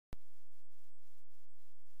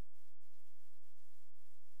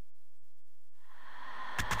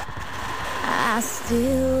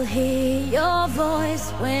still hear your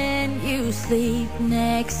voice when you sleep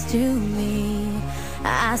next to me.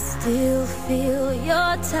 I still feel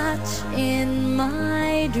your touch in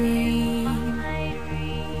my dream.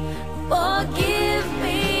 Forgive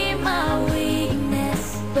me my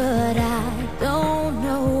weakness, but I don't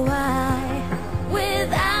know why.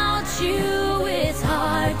 Without you, it's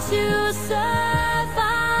hard to survive.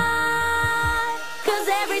 'Cause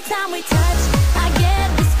every time we touch, I get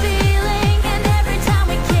this feeling, and every time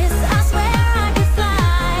we kiss, I swear I could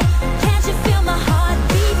fly. Can't you feel my heart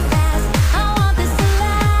beat fast? I want this to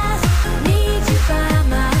last. Need you by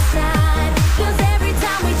my side. 'Cause every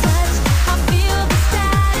time we touch, I feel the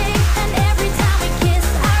static, and every time we kiss,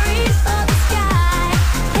 I reach for the sky.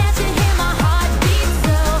 Can't you hear my heart beat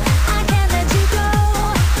so I can't let you go?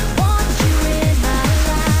 Want you in my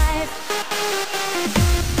life.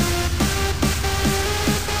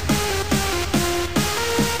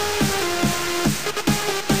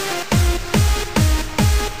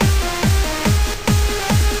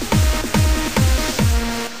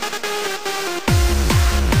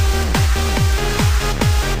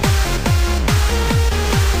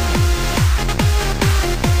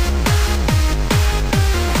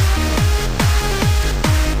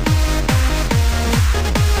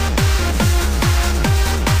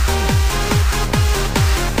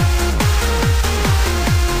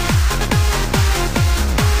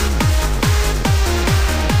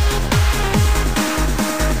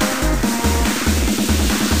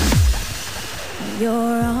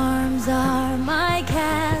 Your arms are my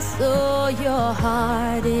castle, your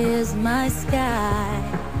heart is my sky.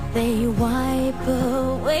 They wipe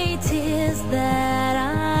away tears that